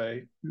will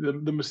say,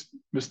 the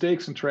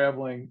mistakes in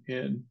traveling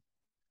in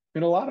a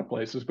lot of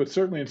places, but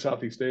certainly in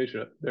Southeast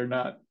Asia, they're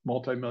not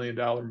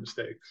multi-million-dollar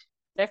mistakes.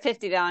 They're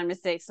 $50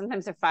 mistakes.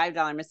 Sometimes they're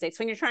 $5 mistakes.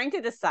 When you're trying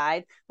to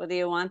decide whether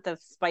you want the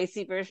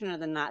spicy version or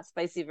the not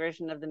spicy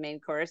version of the main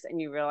course, and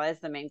you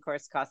realize the main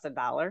course costs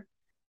 $1,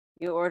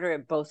 you order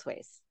it both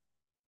ways.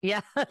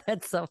 Yeah,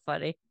 that's so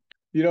funny.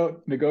 You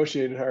don't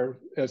negotiate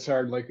as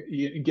hard, like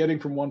getting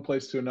from one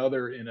place to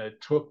another in a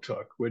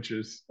tuk-tuk, which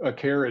is a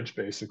carriage,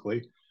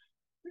 basically.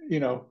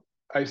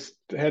 I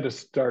had to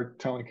start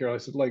telling Carol, I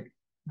said, like,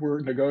 we're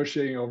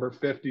negotiating over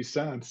 50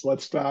 cents.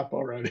 Let's stop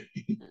already.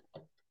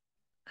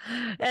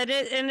 And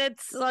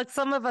it's like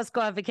some of us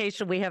go on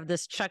vacation. We have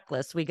this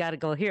checklist. We got to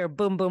go here.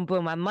 Boom, boom,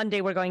 boom. On Monday,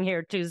 we're going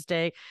here.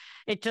 Tuesday.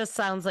 It just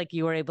sounds like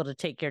you were able to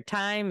take your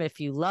time. If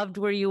you loved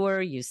where you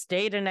were, you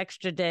stayed an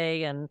extra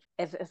day. And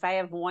if I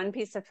have one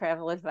piece of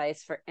travel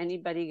advice for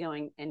anybody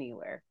going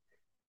anywhere,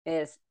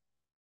 is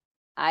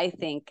I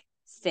think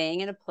staying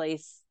in a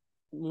place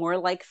more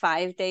like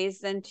 5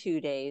 days than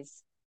 2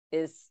 days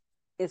is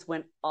is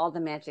when all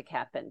the magic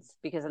happens,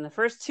 because in the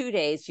first 2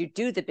 days you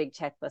do the big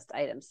checklist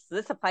items. So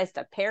this applies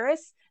to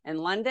Paris and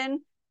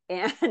London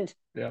and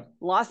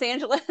Los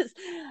Angeles.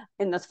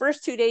 In those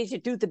first 2 days you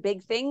do the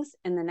big things.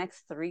 In the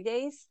next 3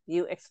 days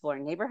you explore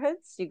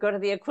neighborhoods. You go to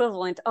the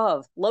equivalent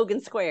of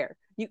Logan Square.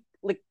 You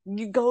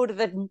go to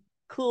the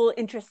cool,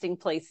 interesting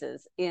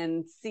places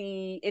and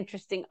see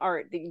interesting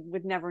art that you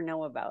would never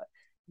know about.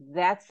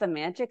 That's the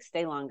magic.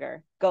 Stay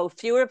longer. Go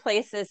fewer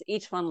places,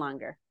 each one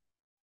longer.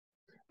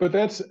 But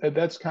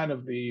that's kind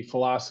of the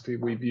philosophy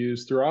we've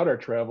used throughout our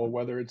travel,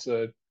 whether it's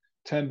a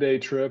 10-day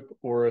trip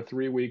or a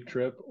 3-week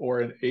trip or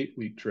an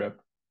 8-week trip.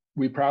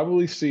 We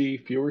probably see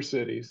fewer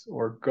cities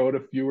or go to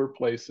fewer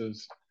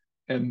places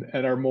and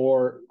are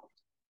more,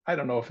 I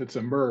don't know if it's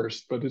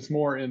immersed, but it's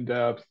more in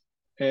depth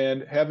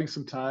and having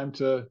some time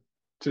to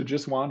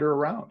just wander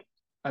around.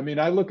 I mean,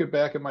 I look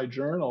back at my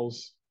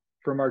journals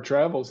from our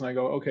travels and I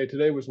go, okay,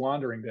 today was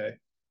wandering day,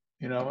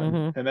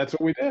 and that's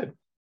what we did.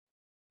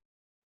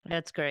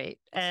 That's great.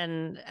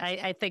 And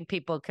I think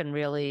people can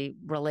really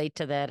relate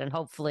to that and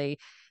hopefully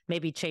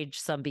maybe change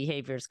some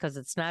behaviors, because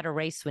it's not a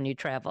race when you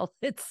travel.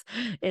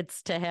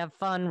 It's to have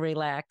fun,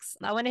 relax.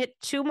 I want to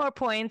hit 2 more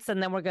points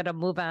and then we're going to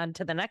move on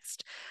to the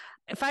next.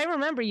 If I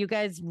remember, you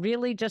guys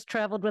really just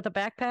traveled with a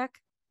backpack?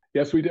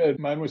 Yes, we did.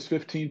 Mine was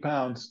 15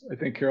 pounds. I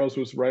think Carol's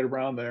was right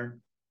around there.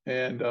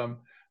 And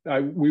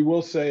we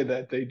will say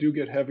that they do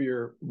get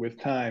heavier with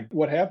time.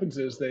 What happens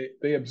is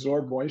they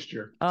absorb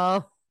moisture.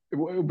 Oh.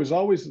 It was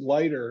always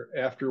lighter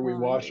after we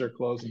washed our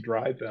clothes and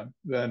dried them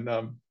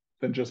than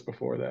just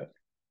before that.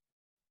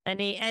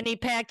 Any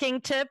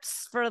packing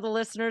tips for the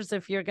listeners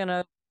if you're going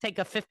to take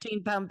a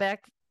 15-pound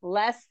back?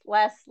 Less.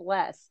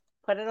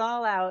 Put it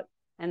all out,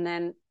 and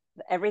then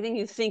everything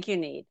you think you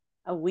need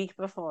a week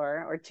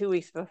before or 2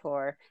 weeks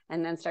before,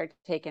 and then start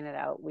taking it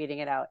out, weeding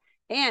it out.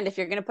 And if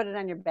you're going to put it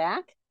on your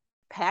back,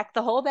 pack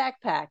the whole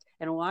backpack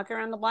and walk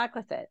around the block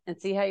with it and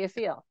see how you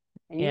feel.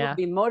 And you will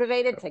be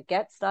motivated to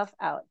get stuff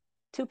out.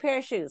 2 pair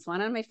of shoes,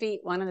 one on my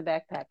feet, one in the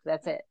backpack.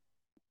 That's it.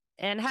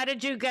 And how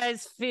did you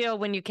guys feel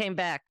when you came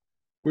back?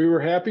 We were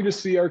happy to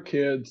see our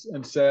kids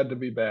and sad to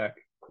be back.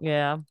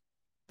 Yeah.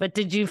 But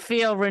did you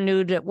feel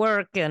renewed at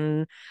work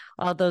and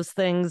all those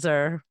things,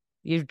 or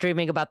you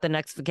dreaming about the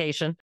next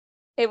vacation?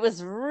 It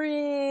was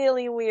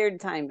really weird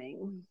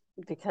timing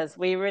because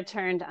we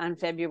returned on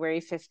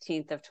February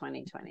 15th of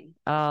 2020.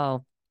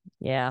 Oh,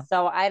 yeah.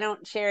 So I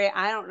don't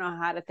know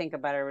how to think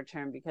about our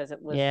return because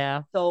it was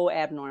so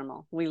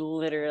abnormal. We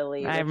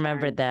literally I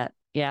remembered that.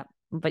 Yeah.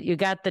 But you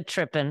got the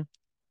trip in.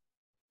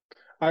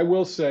 I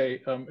will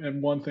say,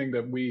 and one thing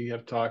that we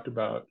have talked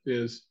about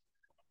is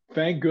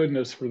thank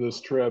goodness for this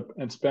trip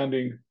and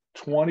spending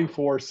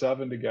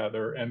 24/7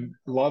 together and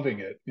loving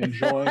it,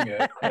 enjoying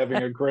it,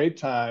 having a great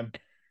time,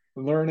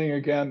 learning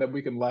again that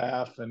we can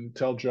laugh and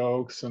tell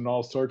jokes and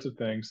all sorts of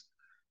things,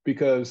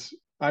 because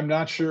I'm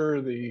not sure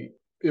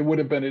it would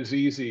have been as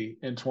easy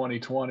in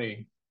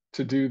 2020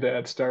 to do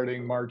that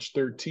starting March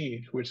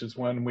 13th, which is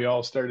when we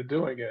all started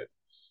doing it,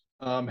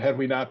 had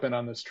we not been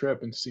on this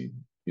trip and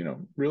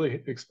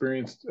really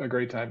experienced a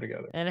great time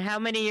together. And how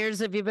many years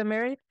have you been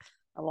married?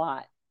 A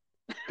lot.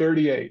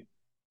 38.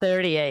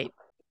 38.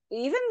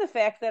 Even the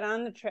fact that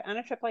on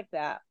a trip like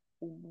that,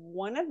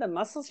 one of the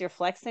muscles you're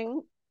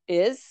flexing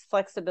is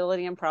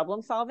flexibility and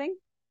problem solving,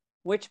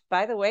 which,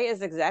 by the way,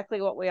 is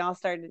exactly what we all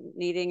started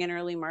needing in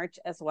early March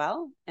as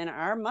well. And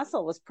our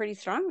muscle was pretty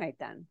strong right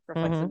then for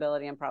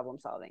flexibility and problem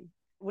solving.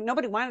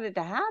 Nobody wanted it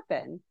to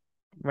happen.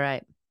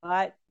 Right.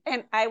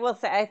 And I will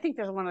say, I think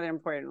there's one other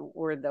important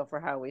word, though,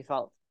 for how we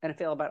felt and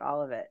feel about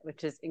all of it,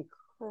 which is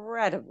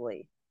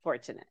incredibly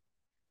fortunate.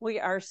 We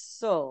are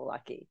so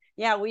lucky.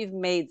 Yeah, we've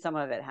made some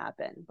of it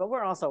happen, but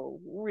we're also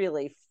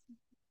really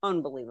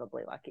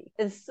unbelievably lucky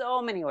in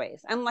so many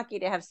ways. I'm lucky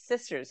to have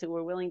sisters who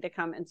were willing to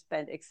come and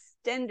spend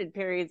extended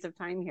periods of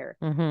time here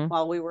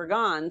while we were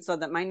gone, so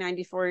that my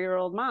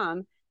 94-year-old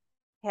mom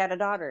had a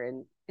daughter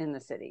in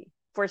the city.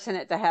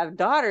 Fortunate to have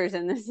daughters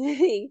in the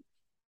city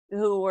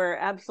who were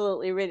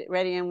absolutely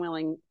ready and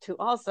willing to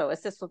also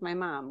assist with my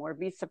mom or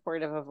be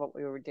supportive of what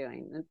we were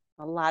doing.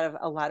 A lot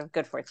of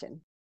good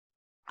fortune.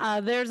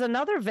 There's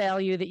another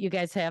value that you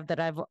guys have that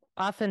I've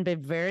often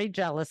been very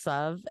jealous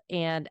of.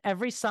 And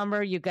every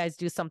summer you guys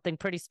do something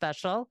pretty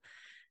special.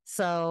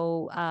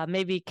 So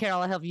maybe Carol,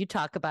 I'll have you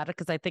talk about it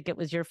because I think it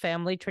was your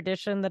family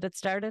tradition that it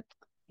started.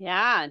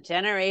 Yeah,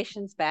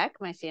 generations back,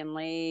 my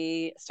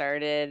family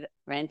started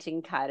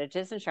renting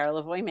cottages in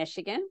Charlevoix,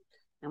 Michigan.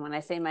 And when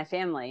I say my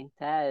family,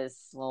 that is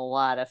a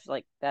lot of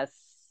that's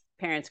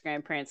parents,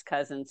 grandparents,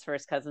 cousins,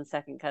 first cousins,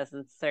 second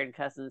cousins, third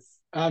cousins.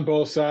 On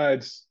both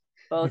sides.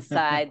 Both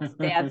sides,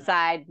 dad's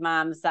side,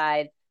 mom's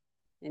side.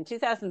 In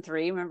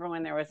 2003, remember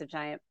when there was a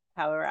giant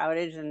power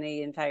outage in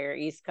the entire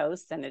East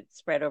Coast and it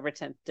spread over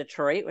to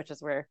Detroit, which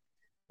is where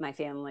my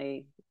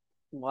family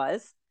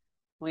was?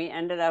 We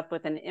ended up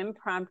with an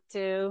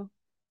impromptu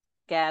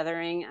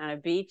gathering on a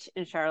beach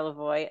in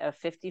Charlevoix of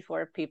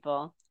 54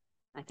 people.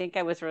 I think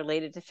I was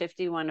related to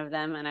 51 of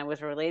them, and I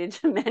was related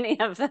to many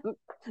of them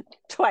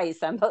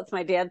twice on both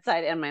my dad's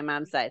side and my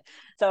mom's side.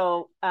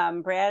 So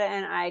Brad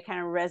and I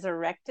kind of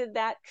resurrected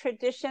that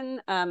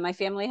tradition. My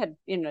family had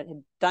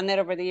done that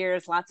over the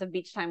years, lots of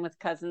beach time with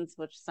cousins,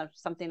 which is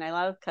something I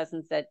love,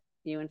 cousins that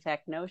you in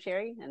fact know,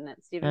 Sherry, and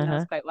that Stephen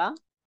knows quite well.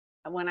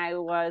 When I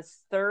was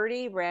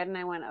 30, Brad and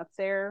I went up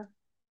there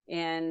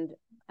and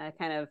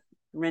kind of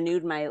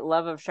renewed my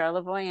love of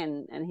Charlevoix,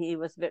 and he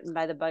was bitten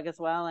by the bug as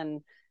well.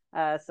 And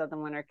so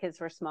then when our kids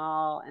were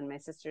small and my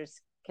sister's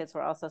kids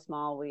were also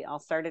small, we all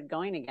started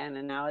going again.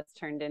 And now it's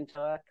turned into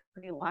a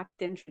pretty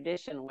locked in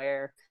tradition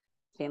where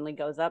family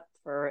goes up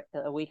for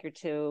a week or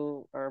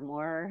two or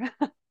more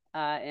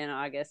in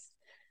August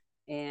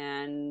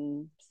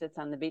and sits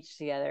on the beach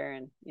together.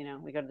 And,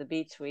 we go to the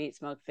beach, we eat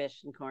smoked fish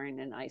and corn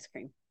and ice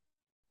cream.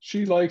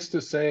 She likes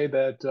to say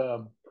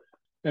that,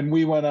 and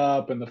we went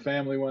up and the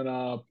family went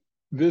up.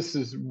 This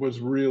was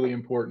really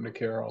important to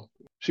Carol.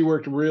 She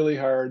worked really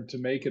hard to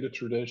make it a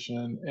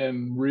tradition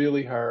and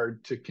really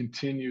hard to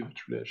continue the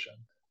tradition,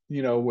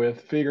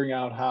 with figuring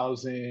out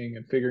housing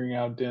and figuring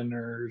out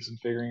dinners and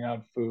figuring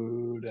out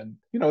food. And,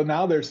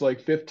 now there's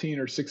like 15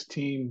 or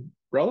 16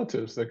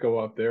 relatives that go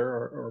up there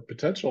or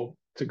potential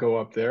to go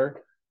up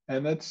there.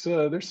 And that's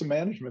there's some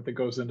management that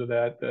goes into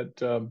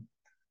that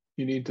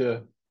you need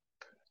to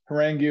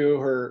harangue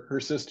her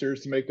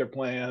sisters to make their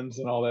plans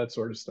and all that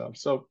sort of stuff.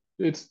 So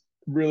it's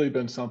really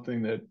been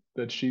something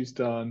that she's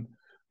done,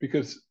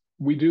 because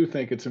we do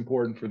think it's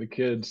important for the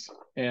kids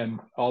and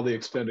all the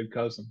extended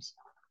cousins.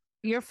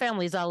 Your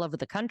family's all over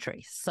the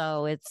country.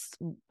 So it's,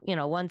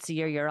 once a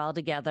year you're all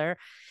together,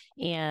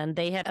 and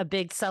they had a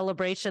big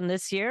celebration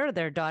this year.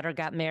 Their daughter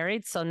got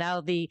married. So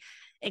now the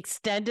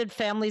extended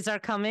families are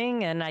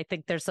coming, and I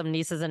think there's some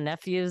nieces and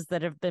nephews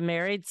that have been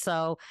married.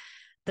 So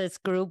this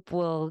group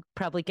will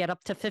probably get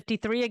up to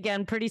 53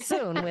 again pretty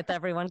soon with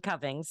everyone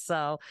coming.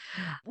 So,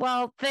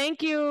 well,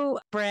 thank you,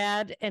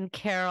 Brad and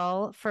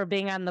Carol, for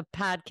being on the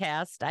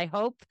podcast. I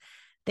hope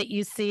that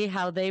you see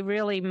how they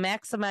really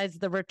maximize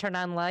the return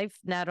on life,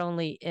 not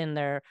only in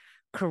their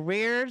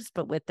careers,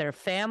 but with their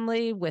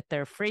family, with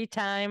their free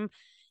time.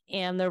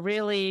 And they're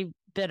really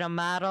been a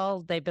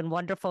model. They've been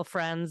wonderful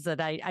friends that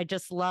I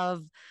just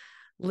love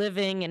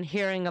living and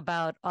hearing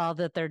about all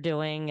that they're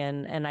doing.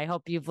 And I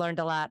hope you've learned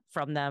a lot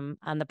from them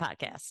on the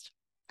podcast.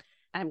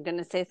 I'm going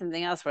to say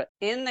something else. But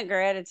in the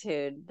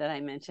gratitude that I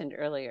mentioned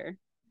earlier,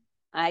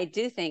 I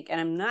do think, and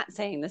I'm not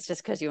saying this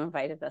just because you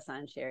invited us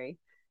on, Sherry,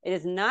 it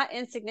is not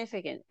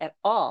insignificant at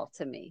all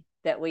to me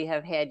that we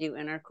have had you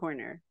in our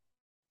corner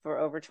for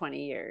over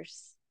 20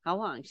 years. How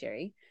long,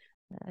 Sherry?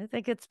 I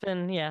think it's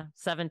been,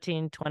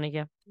 17, 20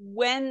 years.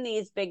 When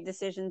these big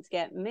decisions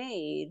get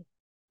made,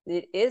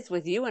 it is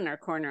with you in our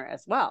corner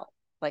as well.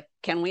 Like,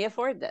 can we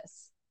afford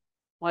this?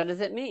 What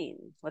does it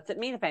mean? What's it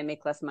mean if I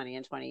make less money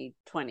in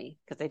 2020?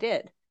 Because I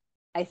did.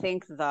 I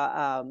think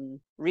the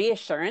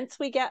reassurance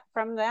we get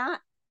from that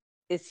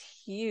is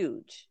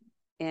huge.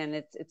 And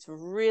it's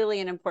really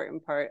an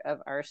important part of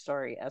our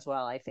story as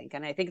well, I think.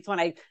 And I think it's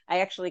one I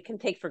actually can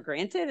take for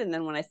granted. And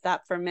then when I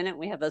stop for a minute,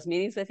 we have those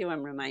meetings with you,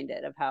 I'm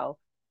reminded of how,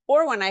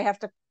 or when I have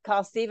to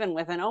call Stephen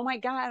with an, oh my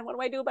God, what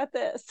do I do about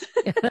this?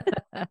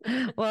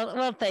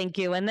 Well, thank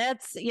you. And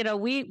that's,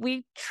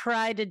 we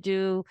try to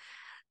do,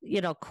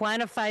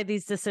 quantify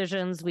these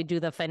decisions. We do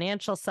the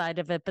financial side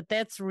of it, but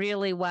that's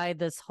really why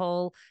this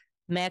whole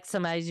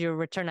maximize your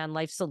return on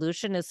life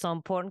solution is so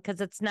important, because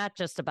it's not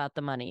just about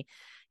the money.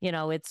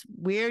 It's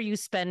where you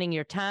spending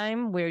your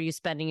time, where you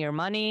spending your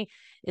money,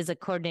 is it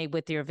coordinate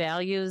with your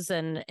values,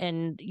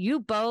 and you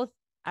both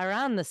are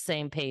on the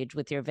same page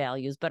with your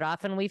values, but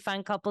often we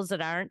find couples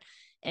that aren't,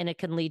 and it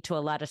can lead to a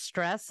lot of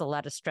stress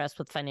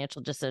with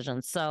financial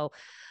decisions. So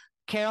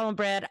Carol and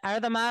Brad are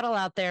the model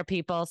out there,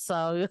 people.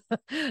 So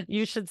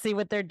you should see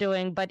what they're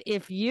doing. But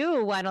if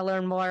you want to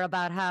learn more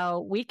about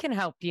how we can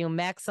help you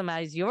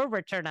maximize your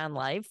return on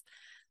life,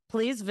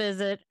 please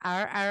visit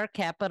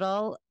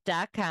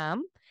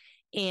rrcapital.com.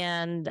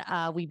 And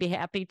we'd be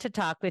happy to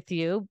talk with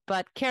you.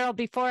 But Carol,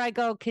 before I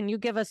go, can you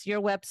give us your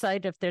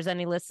website if there's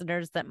any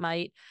listeners that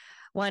might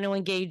want to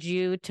engage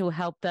you to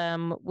help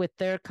them with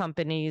their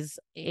companies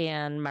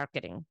and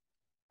marketing?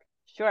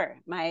 Sure.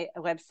 My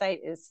website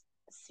is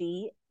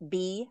cbwhite.com.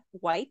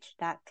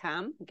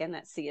 Again,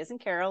 that's C as in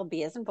Carol,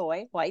 B as in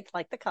boy, white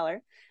like the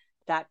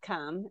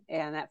color.com.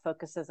 And that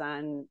focuses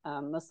on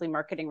mostly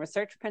marketing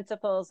research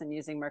principles and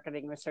using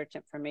marketing research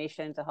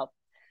information to help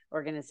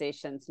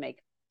organizations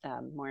make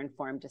more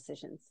informed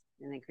decisions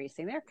and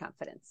increasing their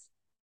confidence.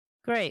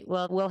 Great.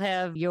 Well, we'll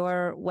have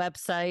your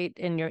website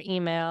and your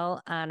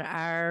email on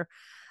our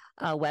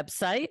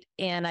website.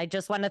 And I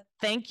just want to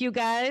thank you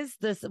guys.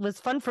 This was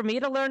fun for me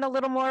to learn a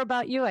little more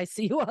about you. I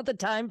see you all the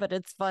time, but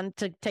it's fun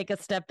to take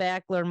a step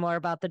back, learn more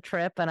about the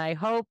trip. And I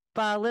hope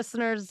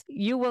listeners,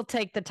 you will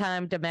take the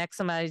time to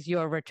maximize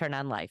your return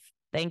on life.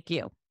 Thank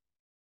you.